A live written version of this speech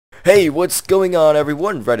Hey, what's going on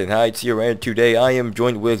everyone? RaidenHides here, and today I am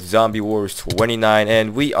joined with ZombieWars 29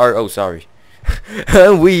 and we are, oh sorry,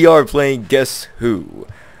 and we are playing Guess Who.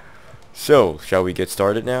 So, shall we get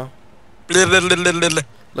started now?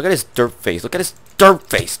 Look at his derp face, look at his derp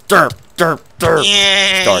face, derp. Start.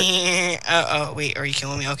 Oh, wait, are you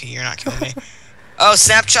killing me? Okay, you're not killing me. Oh,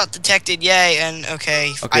 snapshot detected, yay, and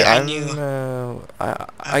okay, Okay, I I'm, knew.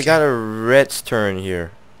 I got a red's turn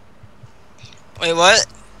here. Wait, what?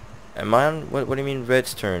 Am I on, what do you mean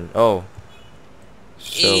red's turn? Oh.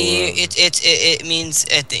 So, It means,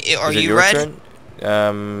 are is it you your red?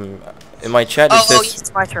 turn? In my chat it Oh, says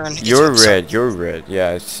it's my turn. you're red, you're red.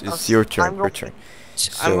 Yeah, it's Okay, your turn, I'm your going, turn. I'm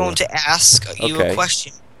So, going to ask you a okay.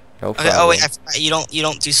 question. No Okay, problem. oh wait, you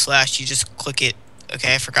don't do slash, you just click it.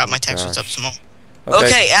 Okay, I forgot my text was up Gosh. small. Okay.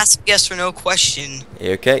 Okay, ask yes or no question.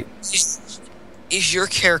 Okay. Is your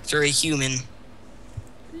character a human?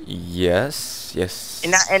 Yes. Yes.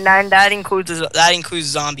 And that includes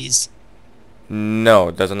zombies. No,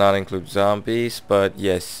 it does not include zombies, but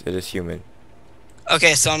yes, it is human.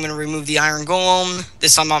 Okay, so I'm gonna remove the iron golem.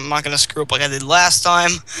 This time I'm not gonna screw up like I did last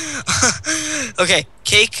time. Okay,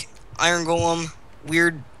 cake, iron golem,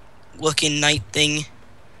 weird looking knight thing.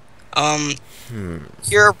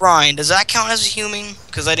 Here, Brian, does that count as a human?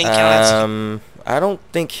 Because I didn't count as a human. I don't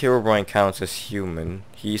think Herobrine counts as human.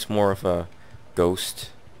 He's more of a ghost.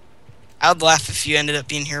 I'd laugh if you ended up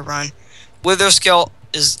being here, Brian. Witherskill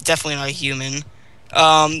is definitely not a human.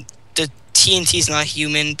 The TNT's not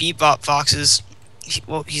human. Bebop Fox is,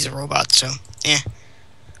 well, he's a robot, so yeah.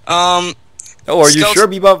 Oh, are you sure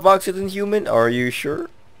Bebop Fox isn't human? Are you sure?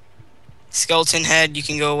 Skeleton head, you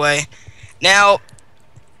can go away. Now,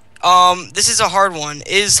 this is a hard one.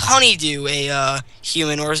 Is Honeydew a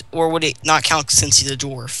human, or would it not count since he's a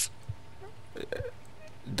dwarf?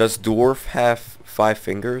 Does dwarf have 5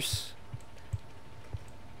 fingers?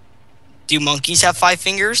 Do monkeys have 5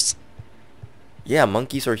 fingers? Yeah,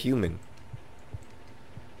 monkeys are human.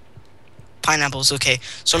 Pineapples, okay.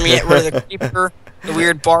 So I'm gonna get rid of the creeper, the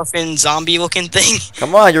weird barfing zombie looking thing.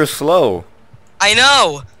 Come on, you're slow. I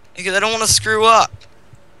know, because I don't want to screw up.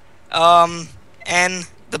 And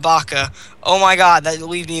the baka. Oh my god, that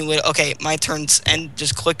leaves me with, okay, my turns, and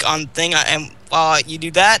just click on thing, and while you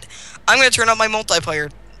do that, I'm gonna turn up my multiplayer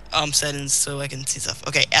settings so I can see stuff.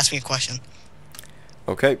 Okay, ask me a question.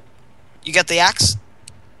 Okay. You got the axe?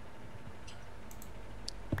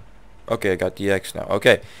 Okay, I got the X now.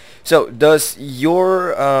 Okay. So, does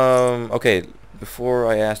your, okay, before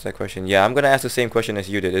I ask that question, yeah, I'm gonna ask the same question as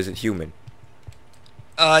you did. Is it human?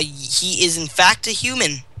 He is in fact a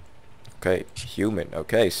human. Okay, human.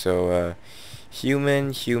 Okay, so,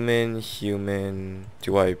 human.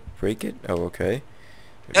 Do I break it? Oh, okay.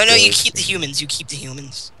 No, you keep the humans. You keep the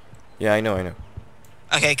humans. Yeah, I know.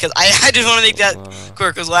 Okay, because I just want to make that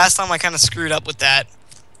clear, because last time I kind of screwed up with that.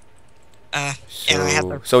 And I have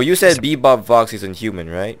to... So you said Bebop Fox isn't human,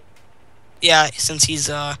 right? Yeah, since he's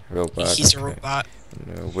a robot. He's a robot.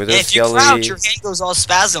 No, and if you crouch, your hand goes all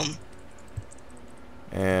spasm.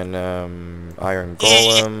 And Iron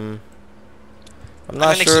Golem. I'm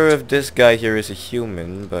not sure if this guy here is a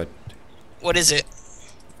human, but what is it?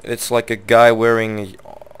 It's like a guy wearing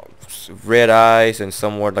red eyes and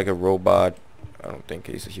somewhat like a robot. I don't think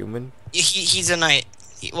he's a human. He's a knight.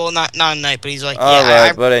 Well, not a knight, but he's like.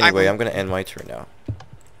 Alright, but anyway, I'm gonna end my turn now.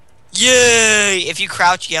 Yay! If you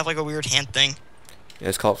crouch, you have like a weird hand thing. Yeah,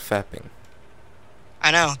 it's called fapping. I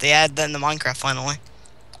know, they added that in the Minecraft finally.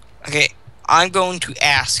 Okay, I'm going to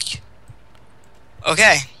ask.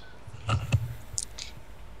 Okay.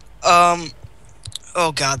 Oh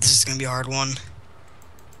god, this is gonna be a hard one.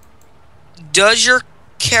 Does your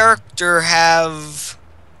character have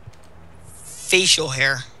facial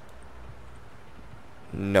hair?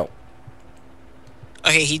 No.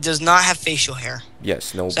 Okay, he does not have facial hair.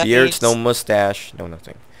 Yes, no beards, no mustache, no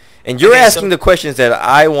nothing. And you're okay, asking the questions that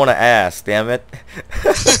I want to ask, damn it.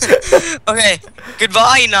 Okay,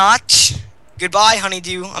 goodbye, Notch. Goodbye,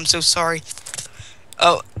 Honeydew. I'm so sorry.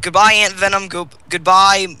 Oh, goodbye, Ant Venom.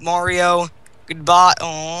 Goodbye, Mario. Goodbye,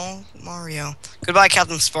 oh, Mario. Goodbye,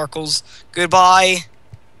 Captain Sparkles. Goodbye,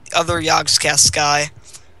 other Yogscast guy.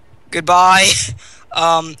 Goodbye,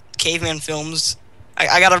 Caveman Films.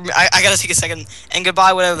 I gotta take a second. And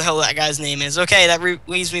goodbye, whatever the hell that guy's name is. Okay, that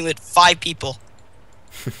leaves me with 5 people.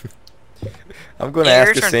 I'm gonna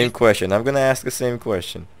ask the same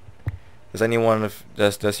question. Does anyone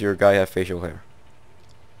does your guy have facial hair?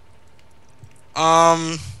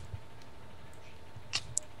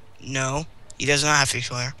 No, he does not have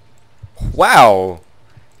facial hair. Wow,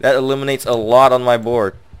 that eliminates a lot on my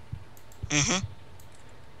board.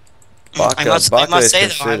 Baka, I Baka must is say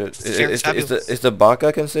considered. though, very fabulous. Is the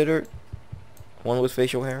Baka considered one with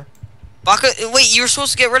facial hair? Baka, wait, you were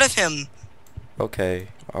supposed to get rid of him. Okay,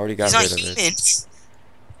 I already He's got not rid of human. it.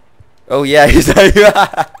 Oh yeah, he's not.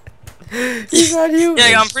 He's not human.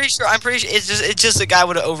 Yeah, I'm pretty sure. It's just a guy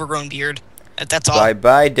with an overgrown beard. That's all. Bye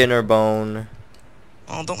bye, dinner bone.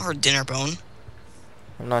 Oh, don't hurt Dinner Bone.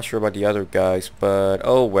 I'm not sure about the other guys, but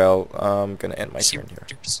oh well. I'm gonna end my turn here.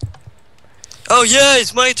 Oh yeah,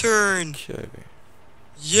 it's my turn. Okay.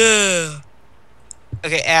 Yeah.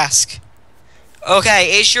 Okay, ask.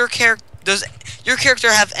 Okay, does your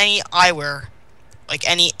character have any eyewear? Like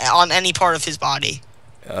on any part of his body?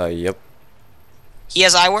 Yep. He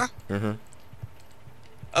has eyewear? Mhm.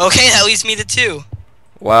 Okay, that leaves me to 2.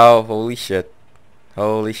 Wow, holy shit.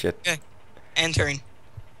 Holy shit. Okay. End turn.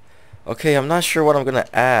 Okay, I'm not sure what I'm gonna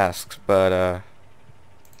ask, but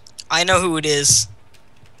I know who it is.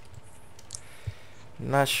 I'm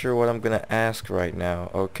not sure what I'm gonna ask right now.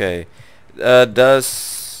 Okay.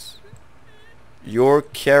 Does your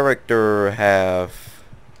character have,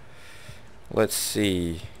 let's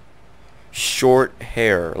see, short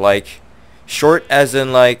hair? Like short as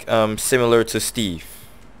in like similar to Steve?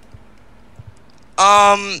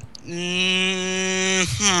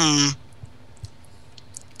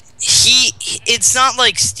 It's not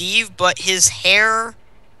like Steve, but his hair.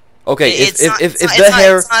 Okay, It's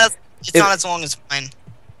not as long as mine.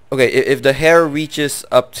 Okay, if the hair reaches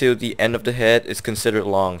up to the end of the head, it's considered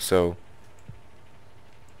long, so...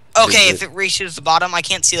 Okay, if it reaches the bottom, I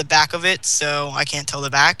can't see the back of it, so I can't tell the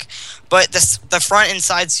back. But the front and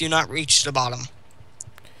sides do not reach the bottom.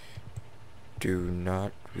 Do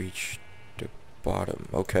not reach the bottom.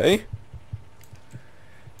 Okay.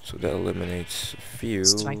 So that eliminates a few.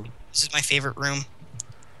 This is my favorite room.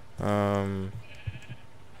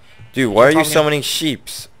 Dude, why are you summoning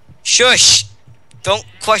sheeps? Shush! Don't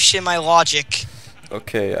question my logic.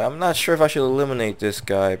 Okay, I'm not sure if I should eliminate this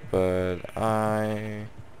guy, but I...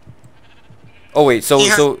 Oh wait, so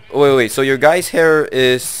your guy's hair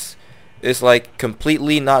is like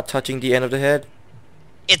completely not touching the end of the head?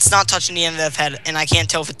 It's not touching the end of the head, and I can't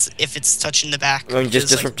tell if it's touching the back. I mean,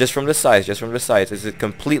 just from the sides, is it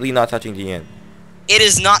completely not touching the end? It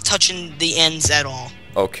is not touching the ends at all.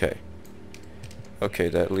 Okay. Okay,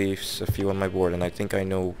 that leaves a few on my board, and I think I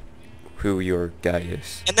know who your guy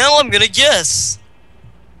is. And now I'm gonna guess.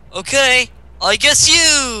 Okay, I guess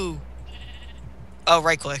you. Oh,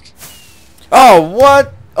 right click. Oh,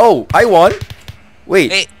 what? Oh, I won.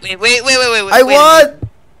 Wait. Wait. I won.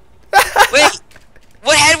 Wait.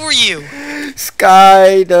 What head were you?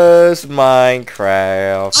 Sky does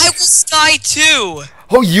Minecraft. I was Sky too.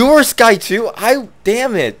 Oh, you were Sky too?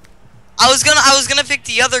 Damn it. I was gonna pick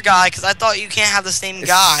the other guy because I thought you can't have the same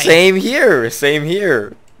guy. Same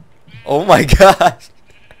here. Oh my gosh.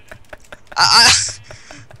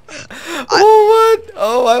 Oh, what?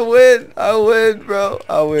 Oh, I win, bro.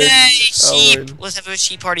 I win. Yay, sheep. Let's have a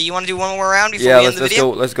sheep party. You want to do one more round before we yeah, end the video?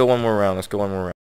 let's go one more round.